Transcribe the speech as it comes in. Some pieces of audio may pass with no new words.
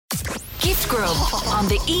Grub on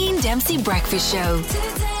the Ian Dempsey Breakfast Show.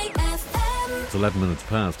 It's 11 minutes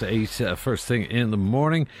past 8, first thing in the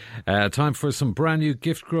morning. Time for some brand new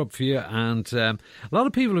gift grub for you. And a lot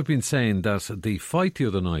of people have been saying that the fight the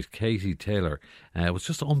other night, Katie Taylor, was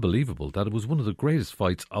just unbelievable. That it was one of the greatest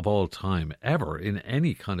fights of all time, ever, in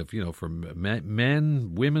any kind of, for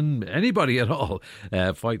men, women, anybody at all,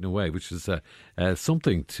 fighting away, which is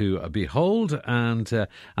something to behold. And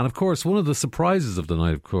of course, one of the surprises of the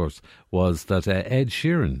night, of course, was that Ed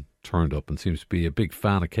Sheeran turned up and seems to be a big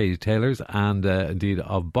fan of Katie Taylor's and indeed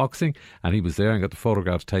of boxing, and he was there and got the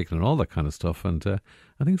photographs taken and all that kind of stuff, and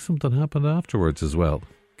I think something happened afterwards as well.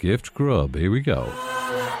 Gift grub, here we go.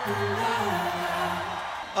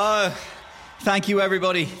 Thank you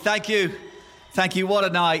everybody, thank you, what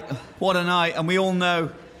a night, and we all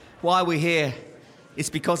know why we're here.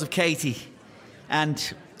 It's because of Katie,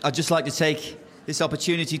 and I'd just like to take this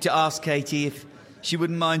opportunity to ask Katie if she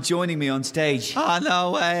wouldn't mind joining me on stage. Oh,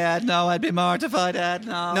 no way, Ed. No, I'd be mortified, Ed.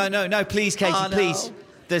 No. No, please, Katie, please. No.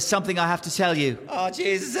 There's something I have to tell you. Oh,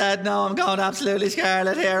 Jesus, Ed, no, I'm going absolutely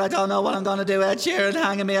scarlet here. I don't know what I'm going to do. Ed Sheeran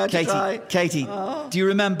hanging me out to dry. Katie, do you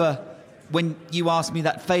remember when you asked me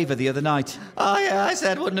that favour the other night? Oh, yeah, I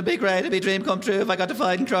said, wouldn't it be great? It'd be a dream come true if I got to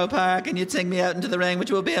fight in Croke Park and you'd sing me out into the ring,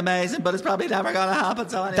 which would be amazing, but it's probably never going to happen,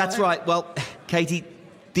 so anyway. That's right. Well, Katie,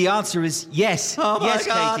 the answer is yes. Oh my yes,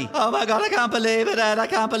 God. Katie. Oh my God, I can't believe it, Ed. I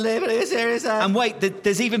can't believe it. Are you serious, Ed? And wait,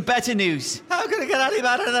 there's even better news. How can it get any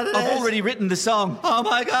better than it I've is? already written the song. Oh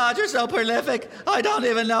my God, you're so prolific. I don't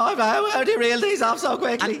even know how do you reel these off so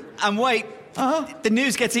quickly? And wait, the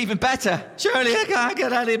news gets even better. Surely it can't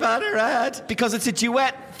get any better, Ed. Because it's a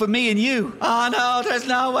duet for me and you. Oh no, there's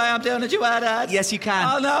no way I'm doing a duet, Ed. Yes, you can.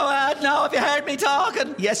 Oh no, Ed, no, have you heard me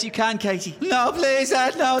talking? Yes, you can, Katie. No, please,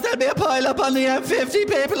 Ed, no, there'll be a pile up on the M50,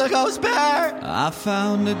 people will go spare. I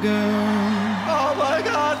found a girl. Oh my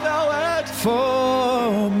God, no, Ed.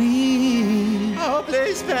 For me. Oh,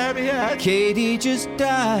 please spare me, Ed. Katie, just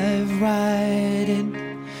dive right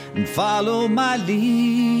in and follow my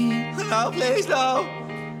lead. No, please, no.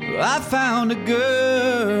 I found a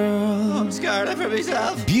girl. I'm scared of her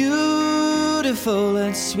myself. Beautiful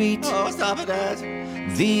and sweet. Oh, stop it, Ed.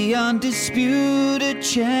 The undisputed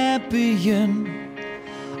champion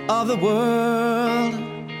of the world.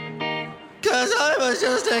 'Cause I was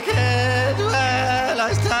just a kid when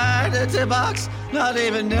I started to box, not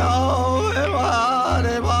even knowing what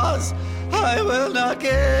it was. I will not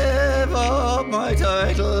give up my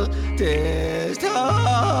title this time.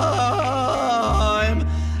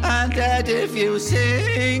 And Ed, if you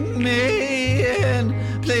sing me in,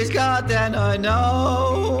 please God, then I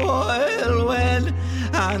know I'll win.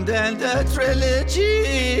 And then the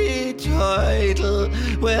trilogy title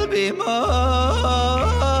will be mine.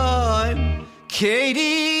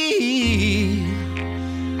 Katie,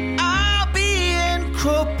 I'll be in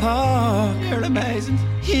Croke Park. You're amazing.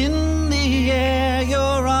 In the air,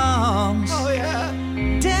 your arms. Oh yeah.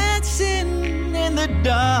 Dancing in the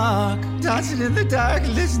dark. Dancing in the dark,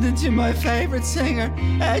 listening to my favourite singer,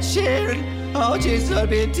 Ed Sheeran. Oh Jesus, I'll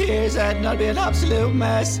be in tears, Ed, and I'll be an absolute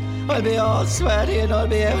mess. I'll be all sweaty and I'll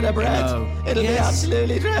be out of breath. It'll be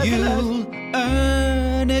absolutely dreadful. You'll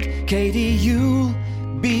earn it, Katie. You'll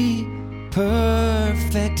be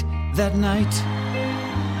perfect that night.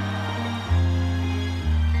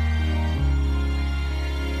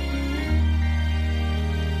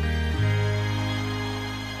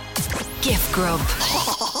 Gift grub.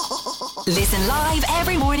 Listen live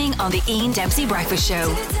every morning on the Ian Dempsey Breakfast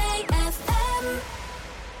Show.